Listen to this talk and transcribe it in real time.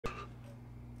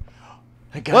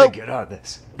I gotta get on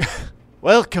this.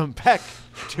 Welcome back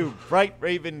to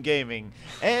Brightraven Gaming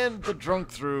and the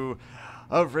Drunkthrough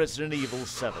of Resident Evil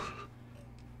 7.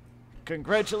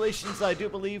 Congratulations, I do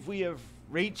believe we have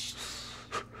reached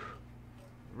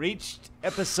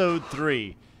episode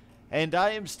 3. And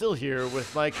I am still here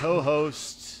with my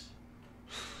co-host...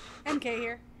 MK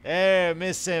here.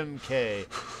 Miss MK.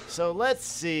 So let's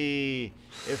see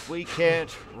if we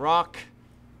can't rock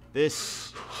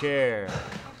this chair.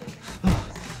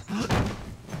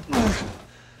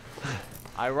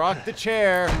 I rock the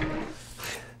chair.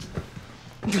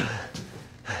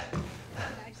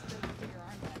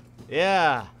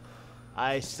 Yeah,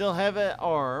 I still have an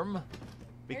arm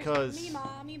because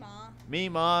me.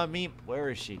 Where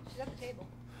is she? She's at the table.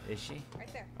 Is she?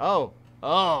 Right there. Oh,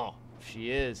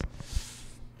 she is.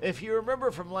 If you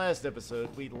remember from last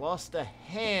episode, we lost a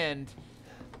hand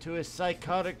to a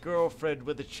psychotic girlfriend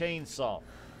with a chainsaw.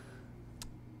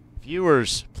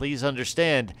 Viewers, please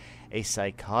understand, a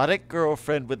psychotic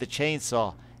girlfriend with a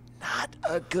chainsaw, not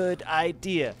a good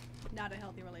idea. Not a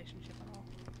healthy relationship at all.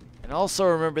 And also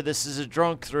remember, this is a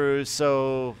drunk through,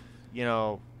 so, you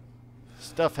know,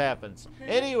 stuff happens.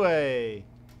 Anyway.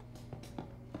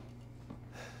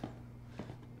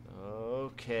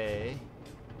 Okay.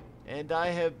 And I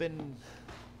have been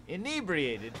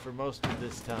inebriated for most of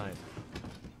this time.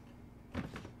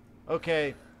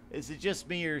 Okay. Is it just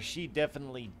me, or is she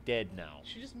definitely dead now?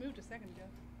 She just moved a second ago.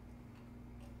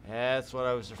 That's what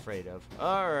I was afraid of.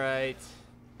 Alright.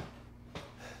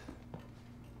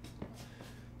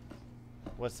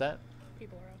 What's that?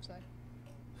 People are outside.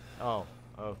 Oh,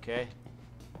 okay.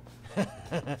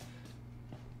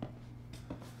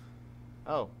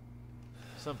 Oh.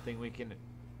 Something we can...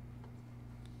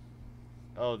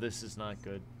 Oh, this is not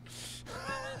good.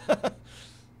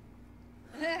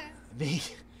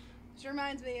 Neat. This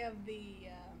reminds me of the,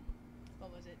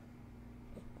 what was it?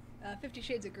 50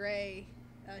 Shades of Grey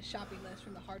shopping list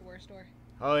from the hardware store.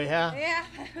 Oh, yeah? Yeah,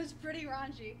 it was pretty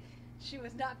raunchy. She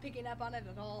was not picking up on it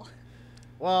at all.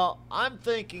 Well, I'm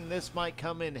thinking this might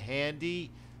come in handy,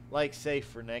 like, say,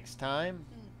 for next time,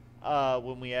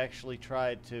 when we actually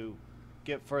try to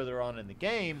get further on in the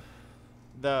game.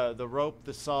 The rope,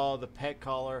 the saw, the pet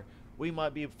collar, we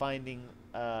might be finding...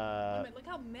 look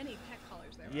how many pet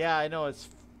collars there are. Yeah, I know, it's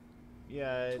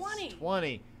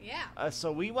 20. Yeah.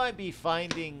 So we might be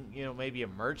finding, you know, maybe a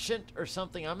merchant or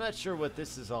something. I'm not sure what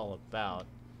this is all about.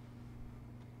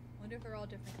 Wonder if they're all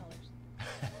different colors.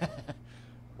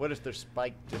 What if they're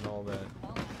spiked and all that? Oh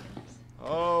my goodness.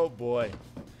 Oh boy.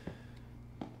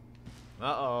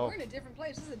 Uh-oh. We're in a different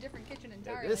place. This is a different kitchen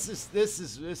entirely. This is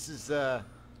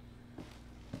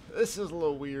a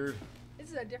little weird. This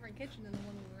is a different kitchen than the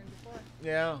one we were in before.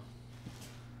 Yeah.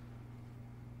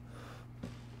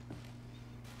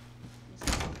 This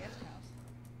is a guest house.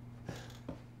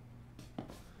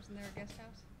 Isn't there a guest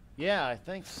house? Yeah, I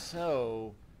think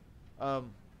so.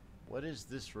 What is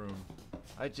this room?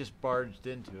 I just barged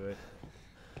into it.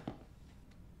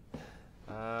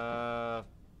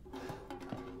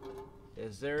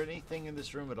 Is there anything in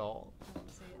this room at all? I don't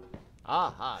see it.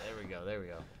 Aha, there we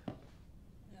go. Ugh.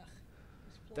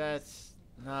 That's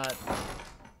not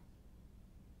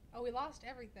Oh, we lost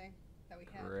everything that we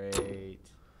had. great.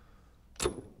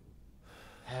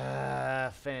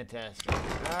 Fantastic.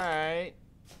 Alright.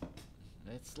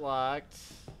 It's locked.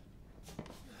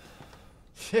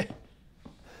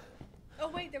 Oh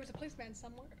wait, there was a policeman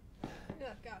somewhere.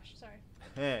 Oh gosh, sorry.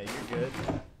 Yeah, you're good.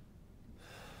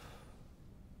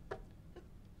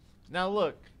 Now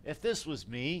look, if this was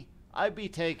me, I'd be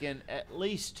taking at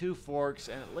least 2 forks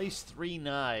and at least 3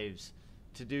 knives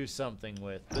to do something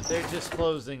with. But they're just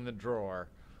closing the drawer.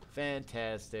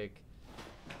 Fantastic.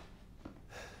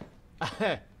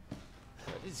 What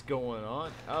is going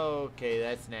on? Okay,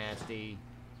 that's nasty.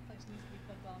 This place needs to be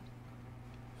put bombed.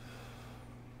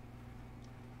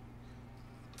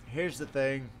 Here's the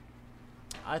thing.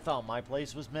 I thought my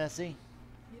place was messy.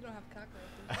 You don't have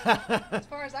cockroaches. As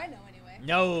far as I know, anyway.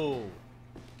 No.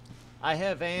 I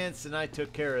have ants and I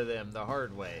took care of them the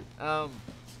hard way.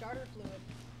 Starter fluid.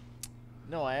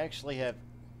 No, I actually have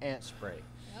ant spray.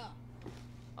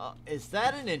 Yeah. Is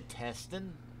that an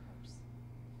intestine?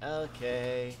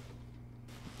 Okay.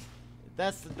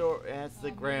 That's the door. That's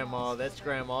the grandma. That's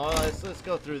grandma. Let's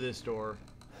go through this door.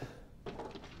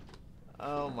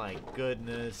 Oh my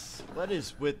goodness. What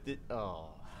is with it? Oh.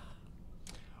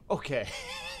 Okay.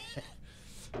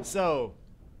 So,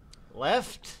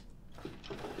 left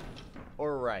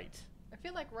or right? I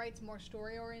feel like right's more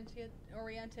story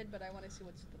oriented, but I want to see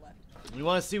what's to the left. You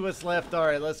want to see what's left? All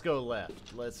right, let's go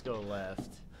left. Let's go left.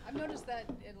 I've noticed that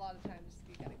a lot of times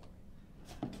you gotta go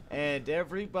right. And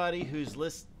everybody who's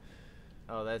listening...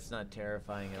 Oh, that's not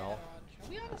terrifying at all. Are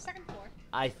we on the second floor?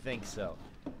 I think so.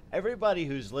 Everybody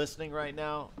who's listening right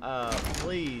now,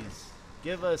 please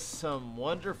give us some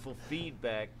wonderful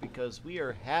feedback because we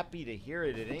are happy to hear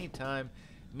it at any time.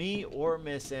 Me or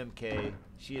Miss MK.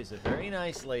 She is a very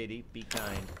nice lady. Be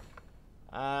kind.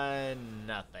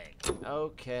 Nothing.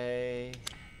 Okay.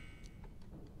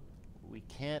 We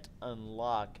can't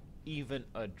unlock even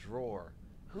a drawer.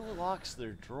 Who locks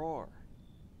their drawer?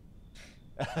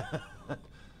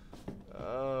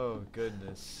 Oh,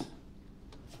 goodness.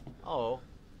 Oh,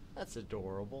 that's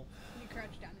adorable. You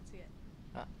crouch down and see it.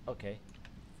 Okay.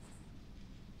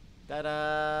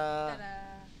 Ta-da! Ta-da.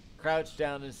 Crouch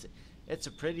down and see. It's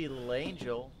a pretty little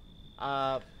angel.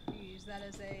 You use that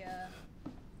as a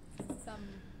thumb.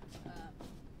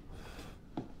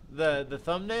 The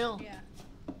thumbnail? Yeah.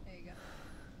 There you go.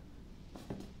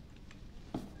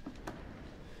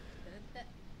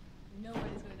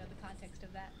 Nobody's going to know the context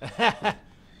of that. So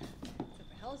what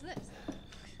the hell is this?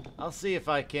 I'll see if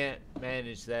I can't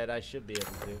manage that. I should be able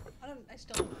to. I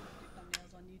still don't do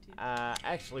thumbnails on YouTube.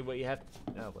 Actually, what you have to.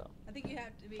 Oh well. I think you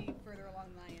have to be further along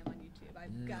than I am on YouTube.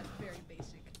 I've got very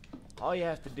basic. All you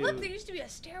have to do. Look, there used to be a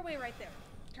stairway right there.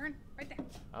 Turn right there.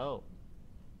 Oh.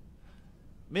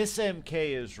 Miss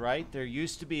MK is right. There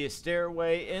used to be a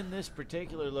stairway in this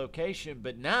particular location,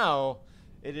 but now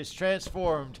it is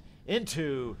transformed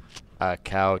into a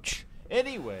couch.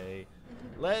 Anyway,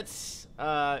 let's.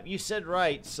 You said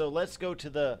right, so let's go to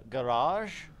the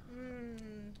garage.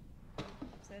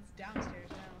 So it's downstairs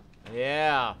now.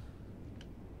 Yeah.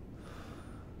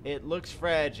 It looks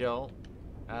fragile.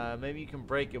 Maybe you can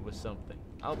break it with something.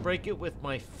 I'll break it with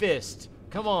my fist.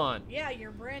 Come on. Yeah,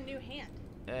 your brand new hand.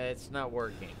 It's not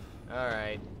working.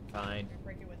 Alright, fine. You're gonna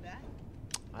break it with that?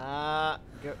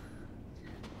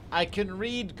 I can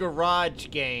read garage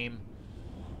game.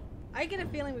 I get a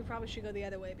feeling we probably should go the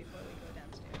other way before we go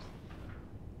downstairs.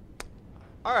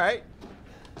 Alright.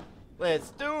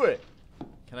 Let's do it.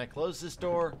 Can I close this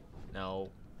door? No.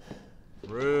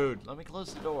 Rude. Let me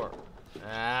close the door.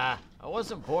 I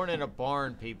wasn't born in a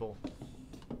barn, people.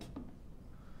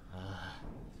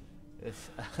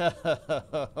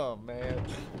 Oh, man.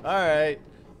 Alright.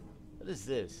 What is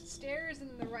this? Stairs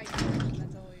in the right direction.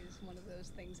 That's always one of those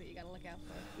things that you gotta look out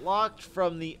for. Locked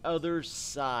from the other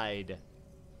side.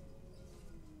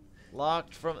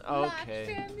 Locked from... Okay.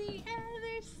 Locked from the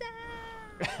other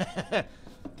side.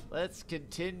 Let's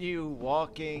continue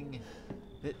walking.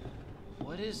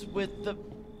 What is with the...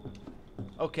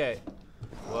 Okay.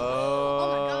 Whoa.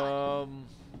 Oh my God.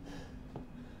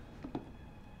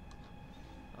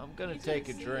 I'm gonna He's take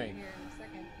gonna a see drink. me here in a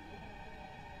second.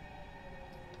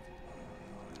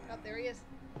 Oh, there he is.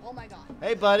 Oh my God.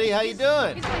 Hey, buddy, how you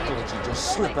doing? He's gonna hit Did you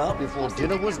just slip out before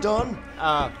dinner was done?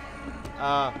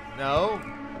 No.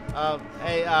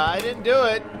 Hey, I didn't do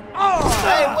it. Oh!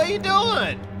 Hey, what are you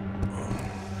doing?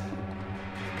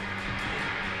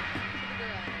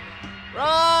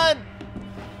 Run!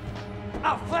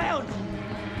 I found you!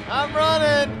 I'm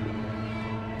running.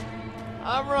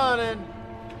 I'm running.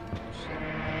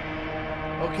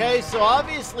 Okay, so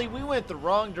obviously we went the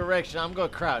wrong direction. I'm gonna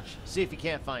crouch. See if you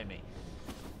can't find me.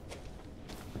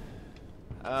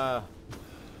 I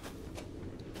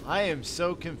am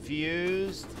so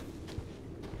confused.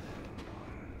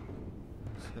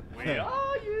 Where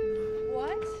are you?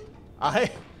 What?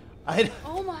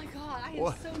 Oh my God, I am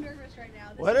What? so nervous right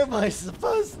now. What am I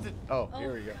supposed to? Oh,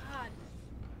 here we go. God.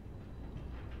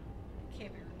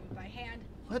 Can't be removed by hand.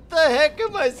 What the heck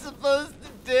am I supposed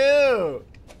to do?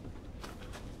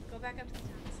 Go back up to the top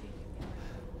and see if you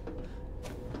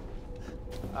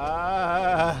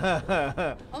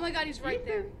can. Oh my God, he's right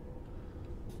there.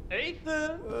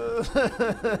 Ethan!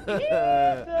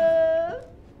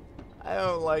 I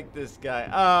don't like this guy.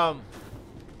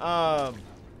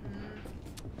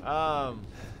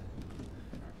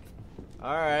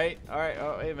 Alright.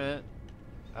 Oh, wait a minute.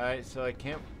 Alright, so I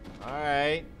can't.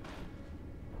 Alright.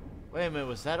 Wait a minute,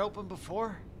 was that open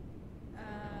before?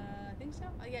 I think so.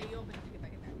 Oh, yeah, you open it to get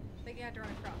back in there. I think you have to run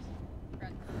across.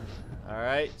 Run.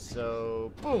 Alright,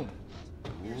 so boom.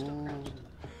 You're still crouched.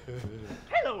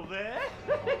 Hello there!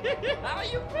 How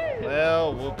you been?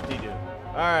 Well, whoop-de-doo.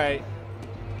 Alright.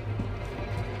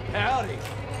 Howdy!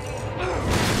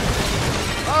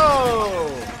 Oh!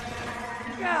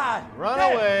 God! Run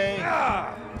damn. away.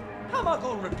 Ah, how am I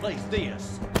gonna replace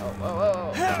this?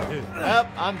 Oh. Yep,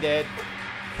 I'm dead.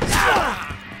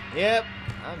 Yep,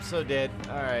 I'm so dead.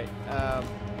 Alright,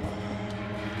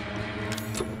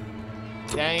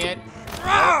 dang it.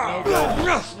 No good.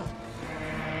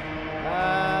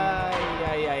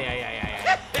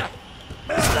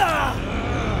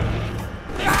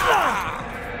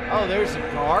 Yeah. Oh, there's a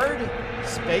guard?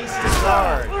 Space to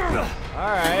guard.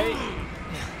 Alright.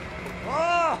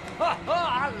 Oh,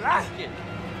 I like it.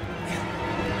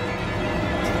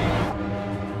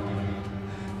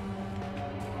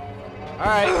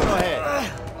 Alright, go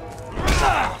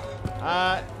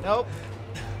ahead. Nope.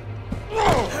 What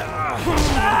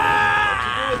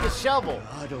you do with the shovel?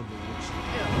 I don't know what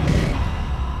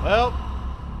you Well,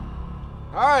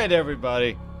 alright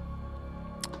everybody.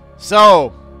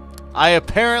 So, I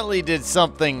apparently did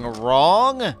something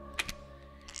wrong.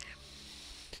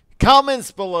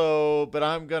 Comments below, but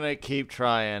I'm gonna keep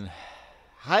trying.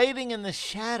 Hiding in the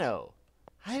shadow.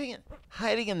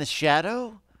 Hiding in the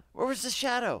shadow? Where was the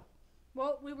shadow?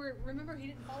 Well, remember he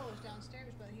didn't follow us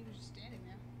downstairs, but he was just standing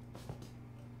there.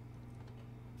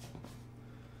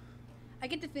 I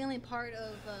get the feeling part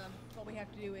of what we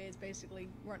have to do is basically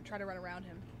try to run around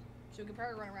him. So we can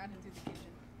probably run around him through the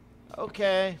kitchen.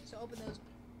 Okay. So open those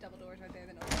double doors right there,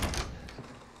 then open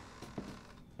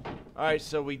them. Alright,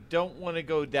 so we don't want to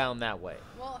go down that way.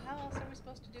 Well, how else are we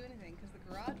supposed to do anything? Because the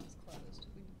garage was closed.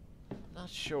 Not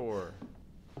sure.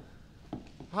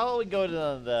 How about we go to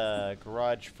the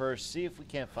garage first, see if we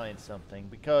can't find something.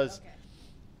 Because, Okay.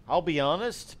 I'll be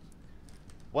honest,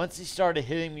 once he started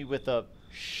hitting me with a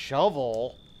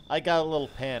shovel, I got a little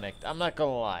panicked. I'm not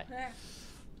going to lie.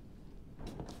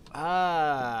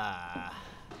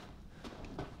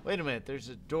 Wait a minute, there's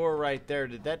a door right there.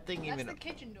 Did that thing That's even... the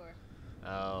kitchen door.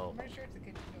 Oh. I'm pretty sure it's the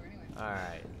kitchen door anyway.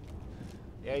 Alright.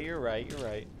 Yeah, you're right, you're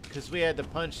right. Because we had to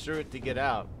punch through it to get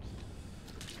out.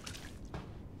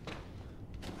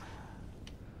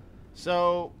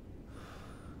 So,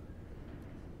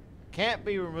 can't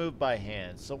be removed by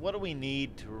hand. So what do we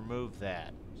need to remove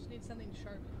that? Just need something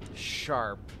sharp.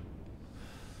 Sharp.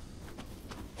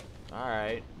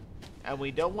 Alright. And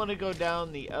we don't want to go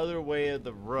down the other way of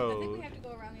the I think road. we have to go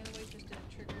around the other way just to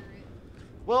trigger it.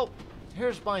 Well,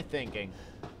 here's my thinking.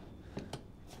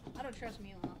 I don't trust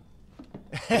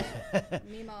Meemaw.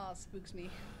 Meemaw spooks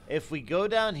me. If we go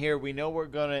down here, we know we're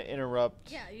going to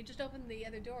interrupt. Yeah, you just open the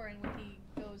other door, and when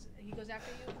he goes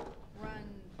after you, run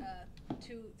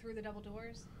through the double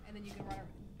doors, and then you can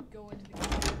go into the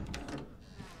kitchen,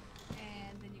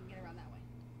 and then you can get around that way.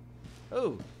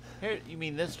 Oh, here, you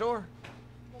mean this door?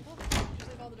 Well, both. Just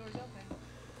leave all the doors open,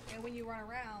 and when you run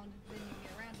around, then you can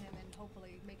get around him and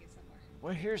hopefully make it somewhere.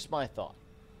 Well, here's my thought.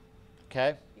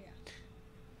 Okay? Yeah.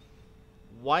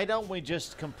 Why don't we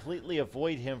just completely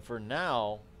avoid him for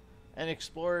now and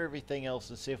explore everything else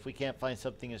and see if we can't find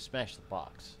something to smash the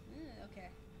box? Okay.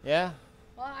 Yeah?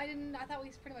 Well, I thought we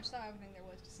pretty much saw everything there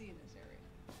was to see in this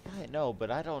area. I know,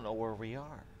 but I don't know where we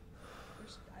are.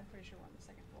 I'm pretty sure we're on the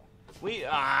second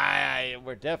floor.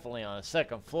 We're definitely on the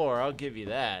second floor. I'll give you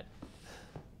that.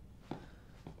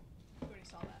 We already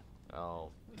saw that. Oh,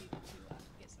 We need to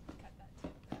get someone to cut that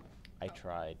too. I Oh.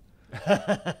 tried.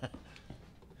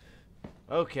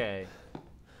 Okay.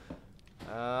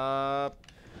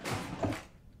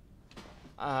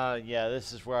 Yeah,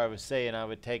 this is where I was saying I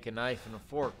would take a knife and a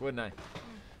fork, wouldn't I?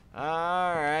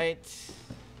 Alright. So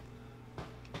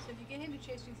if you get him to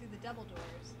chase you through the double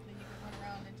doors, then you can run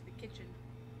around into the kitchen,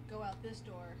 go out this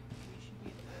door, and you should be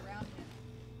able to get around him.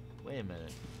 Wait a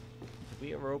minute. Did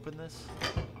we ever open this?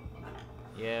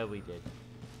 Yeah, we did.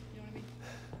 You know what I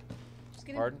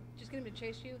mean? Pardon? Just get him to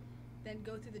chase you, then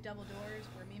go through the double doors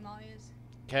where Meemaw is,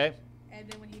 Okay. and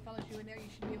then when he follows you in there, you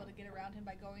should be able to get around him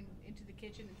by going into the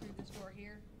kitchen and through this door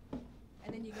here.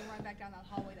 And then you can run back down that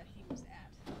hallway that he was at.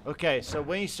 Okay, so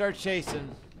when you start chasing...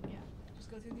 Yeah.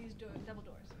 Just go through these double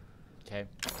doors. Okay.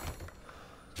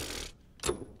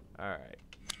 Alright.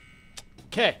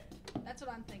 Okay. That's what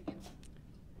I'm thinking.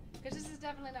 Because this is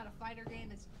definitely not a fighter game.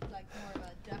 It's like more of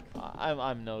a duck,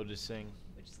 I'm noticing.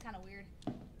 which is kind of weird.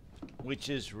 Which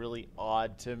is really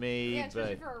odd to me, Yeah,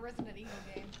 especially but... for a Resident Evil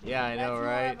game. Yeah, I know,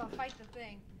 right? That's more of a fight the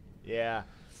thing. Yeah.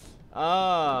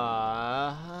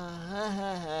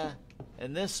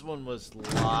 And this one was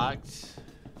locked.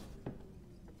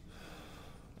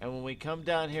 And when we come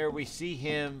down here, we see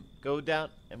him go down,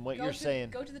 and what you're saying...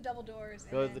 Go to the double doors.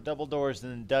 Go to the double doors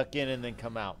and then duck in and then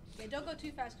come out. Yeah, don't go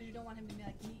too fast because you don't want him to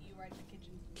like meet you right in the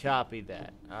kitchen. Copy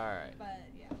that. Alright. But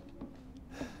yeah.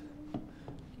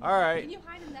 Alright. Can you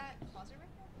hide in that closet right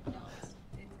there? No, it's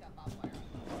got barbed wire on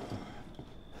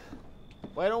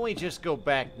it. Why don't we just go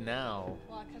back now?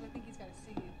 Well, because I think he's got to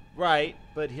see you. Right,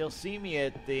 but he'll see me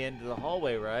at the end of the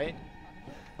hallway, right?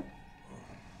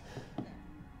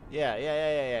 Yeah.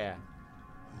 Yeah,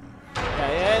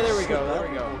 there we go, there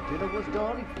we go. Dinner was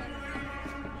done.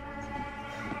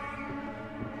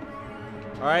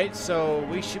 Alright, so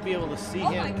we should be able to see Oh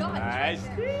him. my god! I he's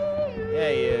right see there. you. Yeah,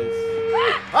 he is.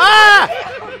 Ah!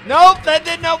 Nope, that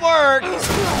did not work!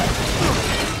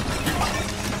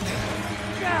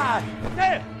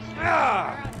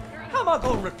 How am I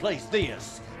gonna replace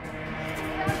this?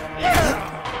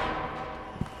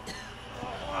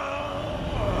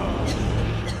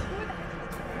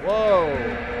 Whoa.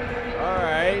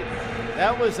 Alright.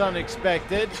 That was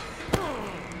unexpected.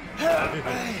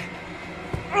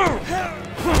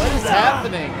 What is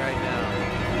happening right now?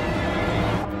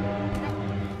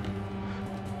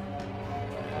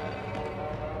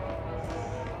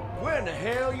 Where in the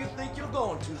hell you think you're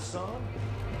going to, son?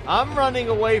 I'm running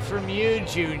away from you,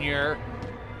 Junior.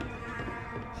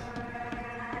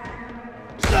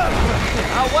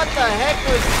 Oh, what the heck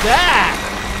was that?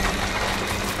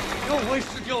 You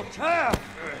wasted your time.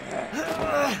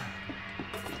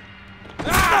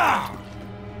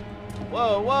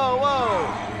 Whoa, whoa, whoa.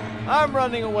 I'm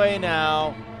running away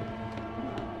now.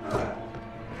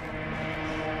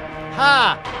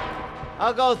 Ha!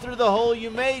 I'll go through the hole you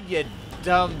made, you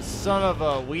dumb son of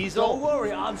a weasel. Don't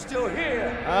worry, I'm still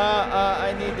here.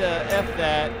 I need to F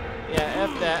that. Yeah,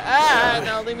 F that. Ah,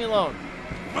 no, leave me alone.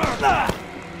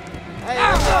 Hey,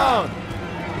 leave me alone.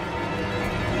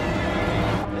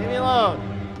 Leave me alone.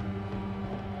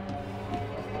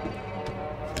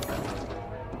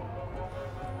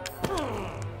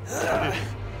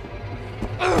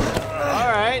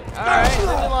 Alright, alright, leave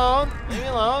me alone. Leave me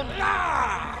alone.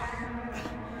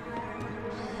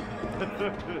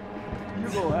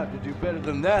 You're gonna have to do better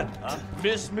than that, huh?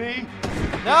 Miss me?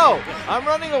 No, I'm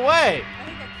running away. I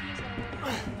think that key's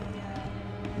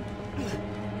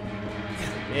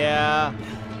on. Yeah.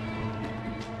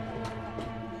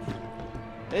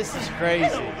 This is crazy.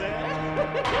 How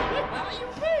you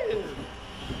been?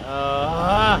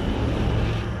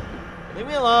 Leave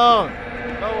me alone.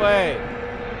 Go away.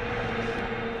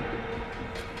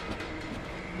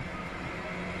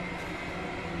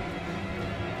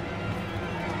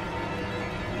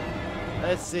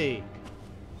 Let's see.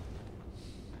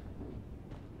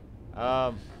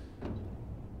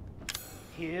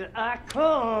 Here I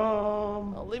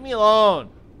come. Oh, leave me alone.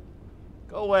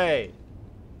 Go away.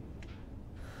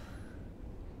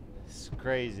 This is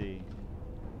crazy.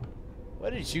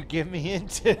 What did you get me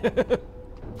into?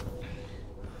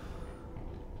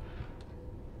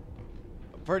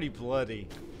 I'm pretty bloody.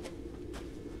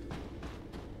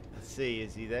 Let's see,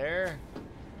 is he there?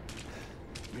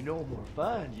 You know where to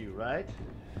find you, right?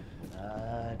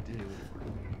 I do.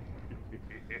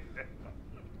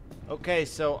 Okay,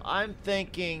 so I'm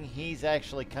thinking he's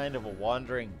actually kind of a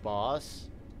wandering boss.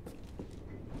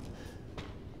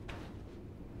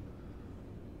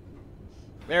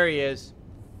 There he is.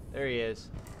 There he is.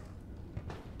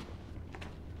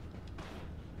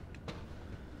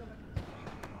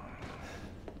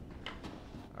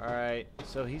 Alright,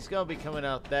 so he's gonna be coming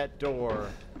out that door.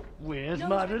 Where's No,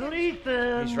 my he's right little there.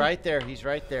 Ethan? He's right there, he's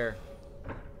right there.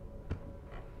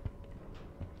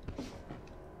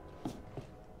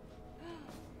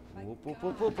 My Whoop, whoop,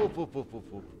 God. whoop, whoop, whoop, whoop,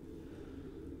 whoop, whoop.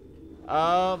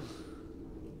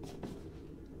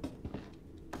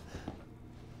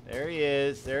 There he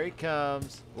is. There he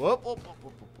comes. Whoop, whoop, whoop,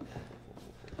 whoop, whoop, whoop.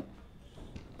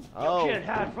 Oh, You can't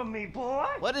hide from me, boy.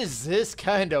 what is this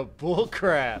kind of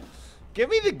bullcrap? Give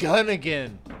me the gun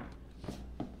again.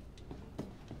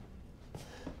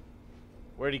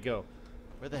 Where'd he go?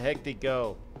 Where the heck did he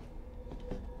go?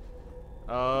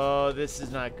 Oh, this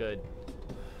is not good.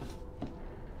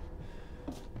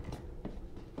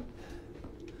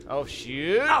 Oh,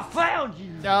 shoot. I found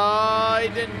you. No, he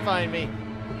didn't find me.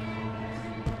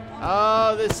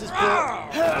 Oh, this is cool.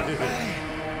 Let me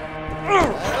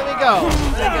go.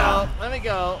 Let me go. Let me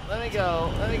go. Let me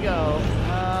go. Let me go.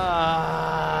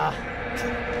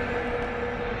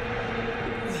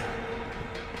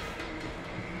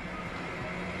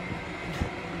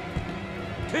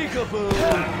 Peekaboo.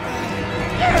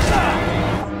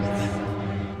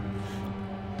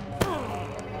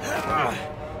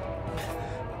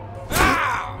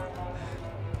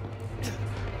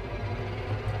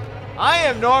 I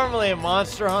am normally a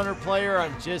Monster Hunter player,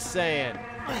 I'm just saying.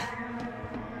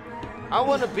 I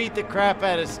want to beat the crap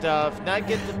out of stuff, not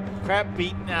get the crap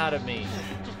beaten out of me.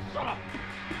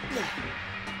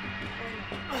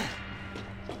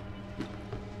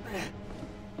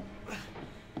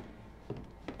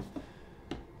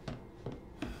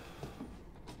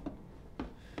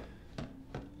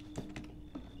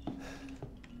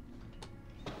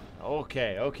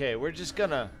 Okay, we're just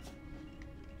gonna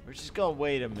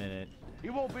wait a minute. It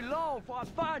won't be long before I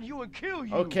find you and kill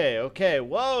you. Okay,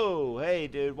 whoa, hey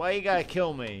dude, why you gotta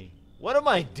kill me? What am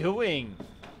I doing?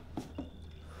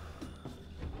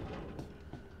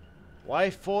 Why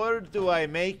for do I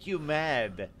make you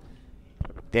mad?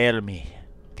 Tell me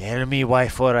why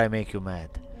for I make you mad.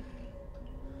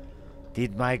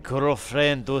 Did my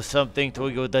girlfriend do something to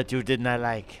you that you did not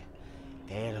like?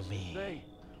 Tell me. Say,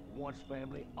 once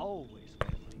family, always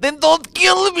family. Then don't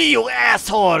kill me, you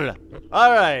asshole!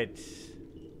 Alright.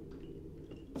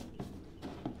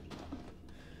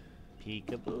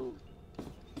 Peekaboo.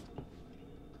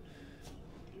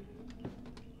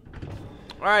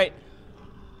 Alright.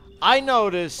 I What is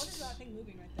noticed that thing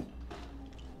moving right there?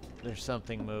 there's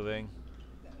something moving.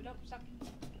 No, stop.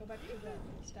 Go back to the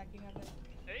stacking of it.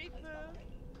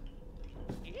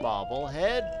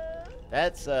 Bobblehead?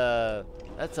 That's a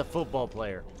football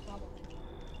player.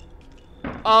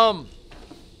 Bobble.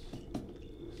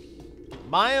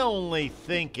 My only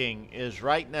thinking is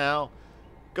right now,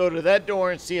 go to that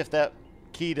door and see if that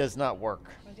key does not work.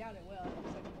 I doubt it will. It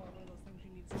looks like more one of those things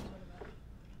you need some sort of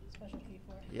a special key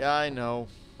for. Yeah, I know.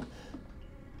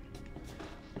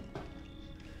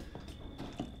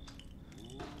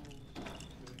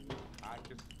 I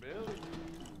can smell you.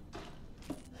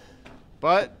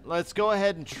 But let's go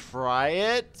ahead and try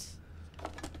it.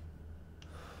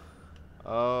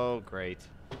 Oh, great.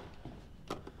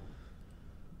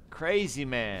 Crazy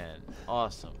man.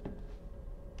 Awesome.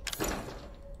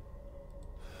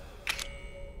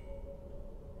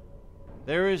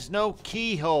 There is no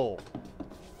keyhole.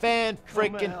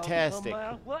 Fan-freaking-tastic. Come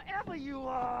out, wherever you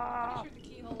are. I'm sure the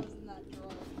keyhole is in that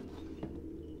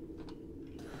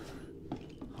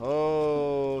drawer.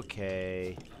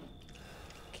 Okay.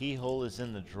 Keyhole is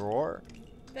in the drawer?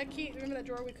 That key, remember that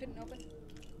drawer we couldn't open?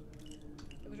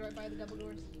 It was right by the double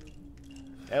doors.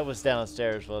 That was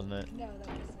downstairs, wasn't it? No, that was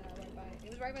right by.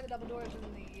 It was right by the double doors in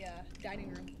the dining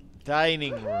room.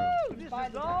 Dining room. This By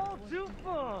is the all dining too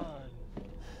fun.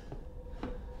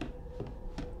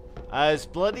 As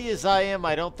bloody as I am,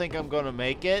 I don't think I'm going to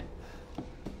make it.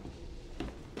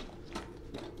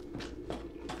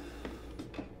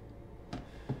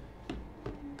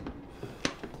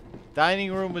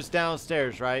 Dining room was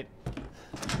downstairs, right?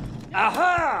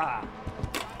 Aha!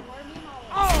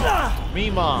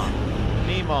 Meemaw.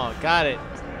 Meemaw. Got it.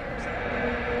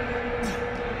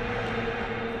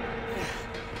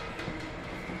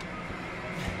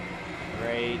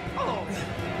 Great.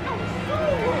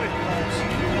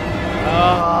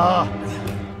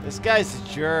 This guy's a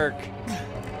jerk.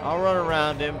 I'll run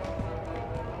around him.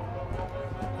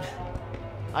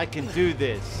 I can do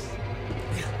this.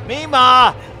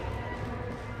 Meemaw!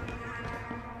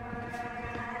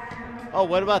 Oh,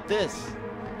 what about this?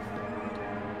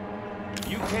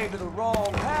 You came to the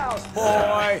wrong house,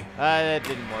 boy. That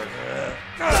didn't work.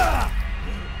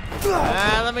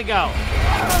 Let me go.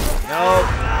 Nope,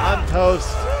 I'm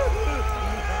toast.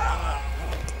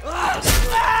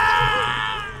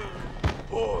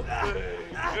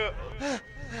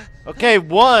 Okay,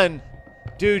 one,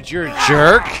 dude, you're a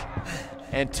jerk.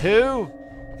 And two,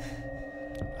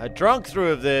 a drunk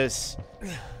through of this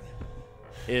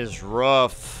is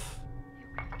rough.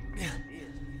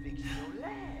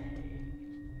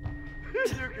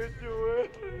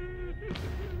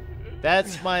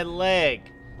 That's my leg.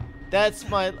 That's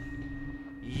my...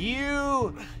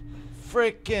 You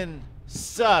frickin'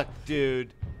 suck,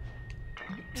 dude.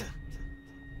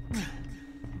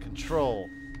 Control.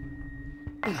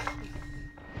 You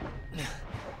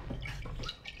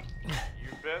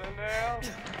better now?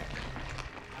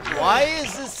 Why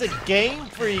is this a game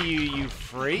for you, you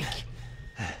freak?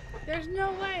 There's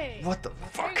no way. What the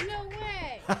fuck? There's no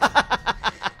way.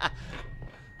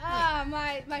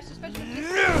 My suspension of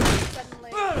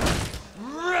suddenly.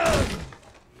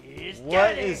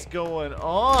 What is going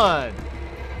on?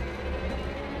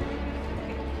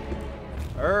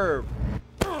 Herb.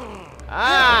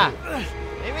 Ah!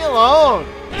 Leave me alone.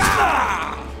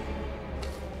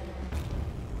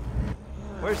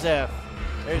 Where's F?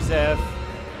 There's F. Those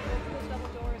double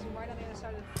doors and right on the other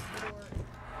side of the door.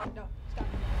 No,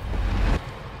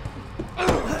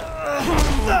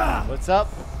 stop. What's up?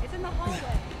 It's in the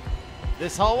hallway.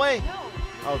 This hallway? No.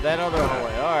 Oh, that other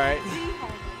hallway. All right. The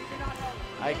hallway. These are not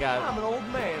hallways. I got I'm it. an old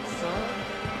man, son.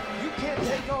 You can't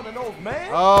take on an old man.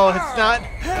 Oh,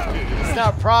 it's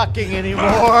not procking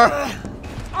anymore.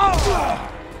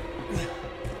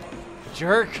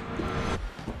 Jerk.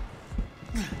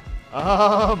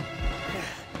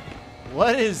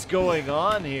 What is going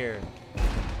on here?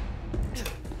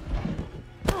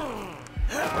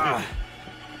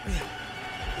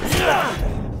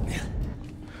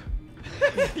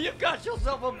 You got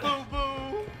yourself a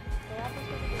boo-boo.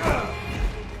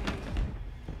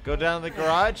 Go down the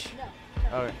garage?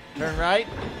 No. Okay. Turn right?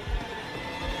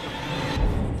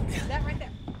 That right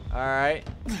there. Alright.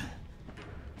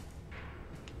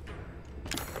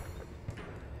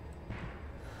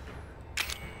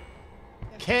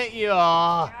 Can't you?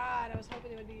 Aw. God, I was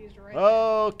hoping it would be used right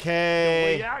right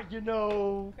Okay. Way out, you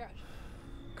know. there.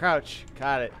 Crouch. Crouch.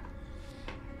 Got it.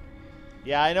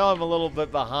 Yeah, I know I'm a little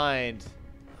bit behind.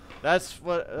 That's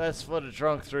what a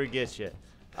drunk through gets you.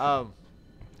 You're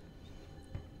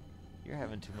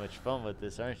having too much fun with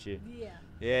this, aren't you? Yeah.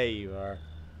 Yeah, you are.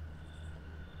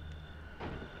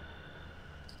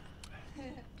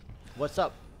 What's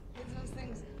up? It's those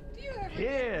things. Do you ever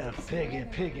Yeah, get piggy,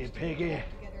 random piggy, urge to piggy. get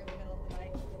together in the middle of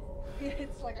the night?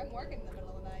 It's like I'm working in the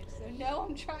middle of the night, so no,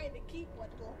 I'm trying to keep what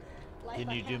little life Can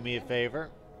I you do have me a left. favor?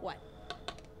 What?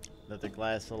 Another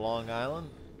glass of Long Island?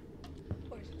 Of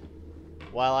course.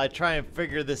 While I try and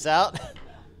figure this out.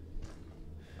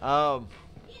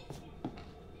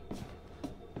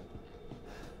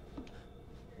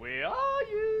 Where are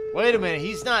you? Wait a minute,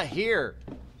 he's not here.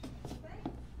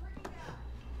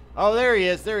 Oh, there he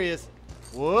is. There he is.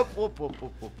 Whoop, whoop, whoop,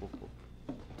 whoop, whoop, whoop, whoop.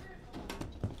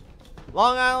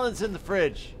 Long Island's in the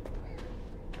fridge.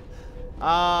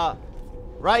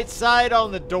 Right side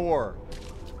on the door.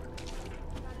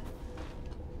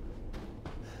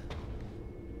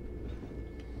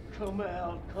 Come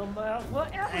out,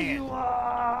 wherever Dang it. you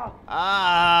are.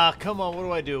 Ah, come on. What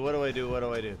do I do? What do I do? What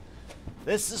do I do?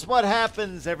 This is what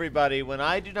happens, everybody, when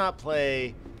I do not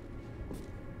play.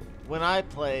 When I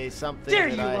play something There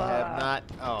that you I are. have not.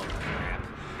 Oh, crap.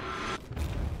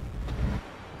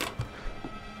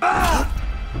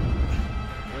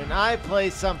 When I play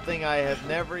something I have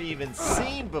never even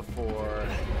seen before.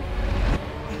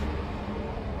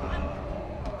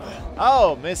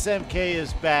 Oh, Miss MK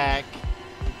is back.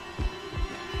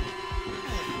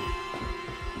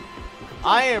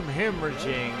 I am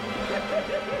hemorrhaging.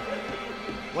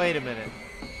 Wait a minute.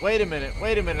 Wait a minute.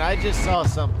 Wait a minute. I just saw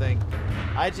something.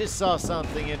 I just saw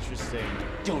something interesting.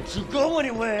 Don't you go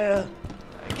anywhere.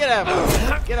 Get out of my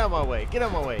way. Get out of my way. Get out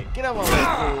of my way. Get out of my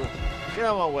way, fool. Get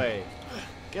out of my way.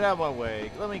 Get out of my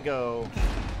way. Let me go.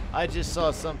 I just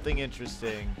saw something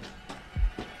interesting.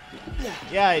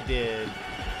 Yeah, I did.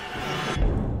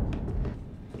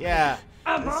 Yeah.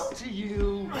 I'm on to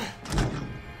you.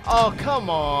 Oh, come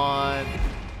on.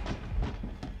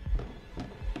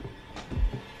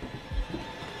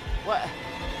 What?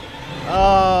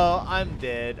 Oh, I'm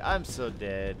dead. I'm so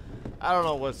dead. I don't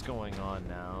know what's going on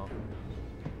now.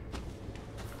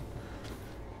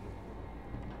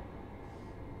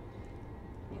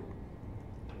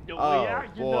 The Oh, way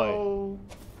out, you boy. know.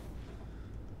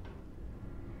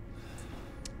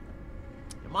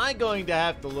 Am I going to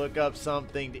have to look up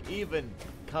something to even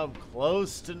come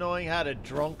close to knowing how to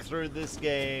drunk through this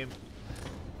game?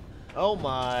 Oh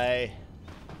my.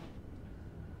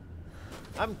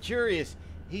 I'm curious.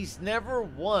 He's never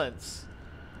once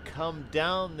come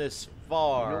down this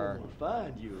far. No one will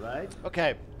find you, right?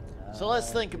 Okay, so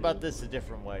let's think about this a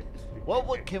different way.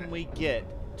 What can we get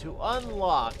to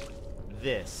unlock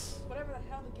this? Whatever the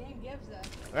hell the game gives us.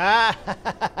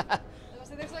 Ah,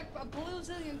 So there's like a blue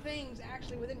zillion things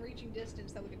actually within reaching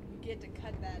distance that we could get to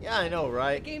cut that. yeah, I know, The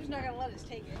right? game's not gonna let us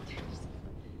take it.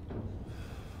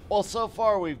 Well, so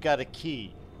far we've got a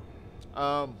key.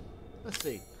 Let's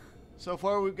see. So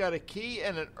far we've got a key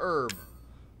and an herb.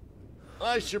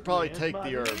 I should probably Where's take my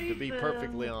the herb, to be reason?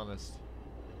 perfectly honest.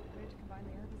 We have to combine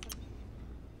the herb and stuff.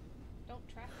 Don't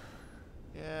track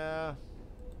it. Yeah.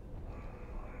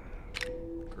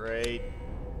 Great.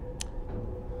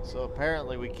 So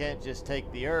apparently we can't just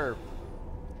take the herb.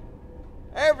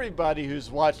 Everybody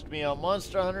who's watched me on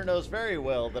Monster Hunter knows very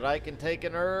well that I can take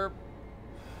an herb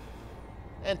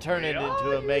and turn it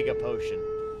into a mega potion.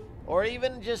 Or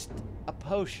even just a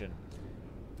potion.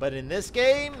 But in this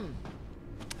game,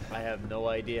 I have no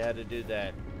idea how to do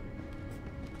that.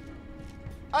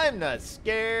 I'm not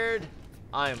scared.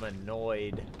 I'm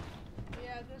annoyed.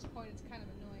 Yeah, at this point it's kind of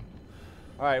annoying.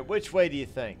 Alright, which way do you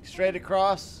think? Straight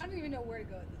across? I don't even know where to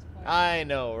go at this point. I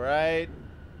know, right?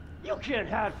 You can't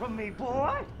hide from me,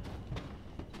 boy.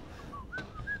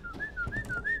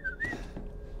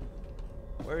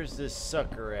 Where's this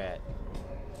sucker at?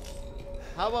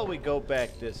 How about we go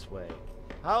back this way?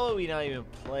 How about we not even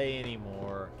play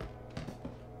anymore?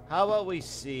 How about we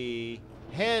see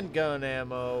handgun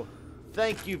ammo?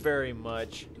 Thank you very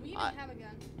much. Do we even have a gun?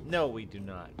 No, we do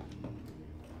not.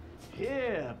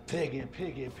 Yeah, piggy,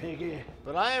 piggy, piggy.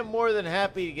 But I am more than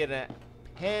happy to get a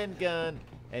handgun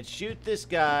and shoot this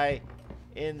guy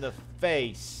in the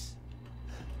face.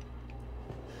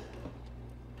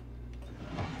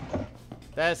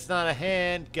 That's not a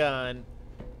handgun.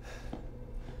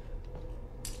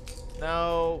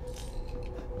 No.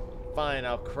 Fine,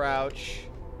 I'll crouch.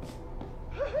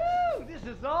 Woo-hoo, this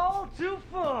is all too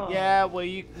fun. Yeah, well,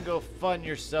 you can go fun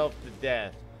yourself to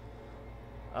death.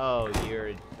 Oh, you're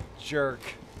a jerk.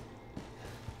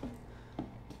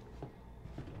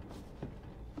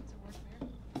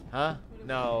 Huh?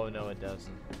 No, no, it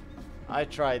doesn't. I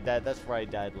tried that. That's where I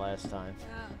died last time.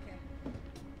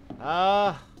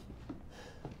 Ah, okay.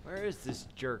 Where is this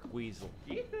jerk weasel?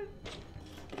 Ethan.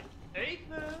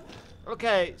 Ethan.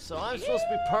 Okay, so I'm supposed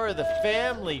to be part of the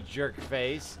family, jerk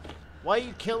face. Why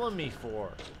you killing me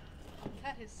for?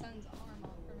 Cut his son's arm off,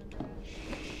 remember that?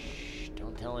 Shh,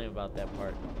 don't tell him about that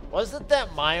part. Wasn't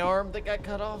that my arm that got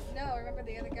cut off? No, remember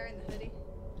the other guy in the hoodie?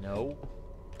 No.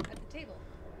 At the table.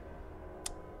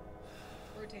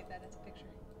 Rotate that as a picture.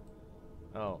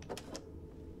 Oh.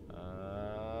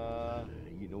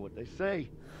 You know what they say.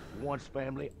 Once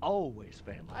family, always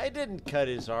family. I didn't cut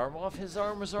his arm off. His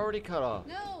arm was already cut off.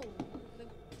 No! The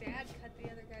dad cut the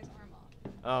other guy's arm off.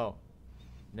 Oh.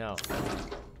 No.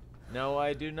 No,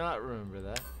 I do not remember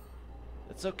that.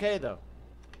 It's okay, though.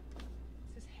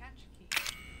 It's his hatch key.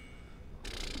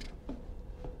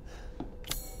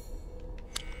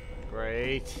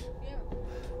 Great. Yeah.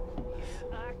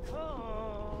 I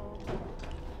come.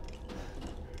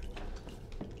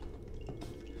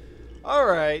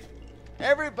 Alright.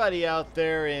 Everybody out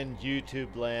there in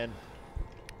YouTube land,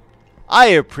 I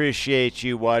appreciate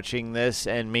you watching this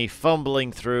and me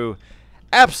fumbling through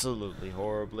absolutely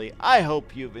horribly. I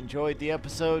hope you've enjoyed the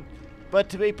episode, but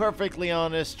to be perfectly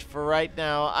honest, for right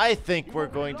now, I think we're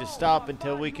going to stop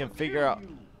until we can figure out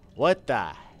what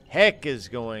the heck is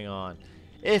going on.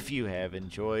 If you have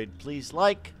enjoyed, please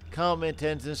like, comment,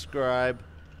 and subscribe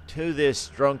to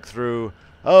this Drunkthrough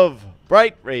of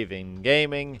Brightraven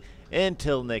Gaming.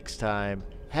 Until next time,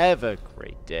 have a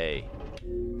great day.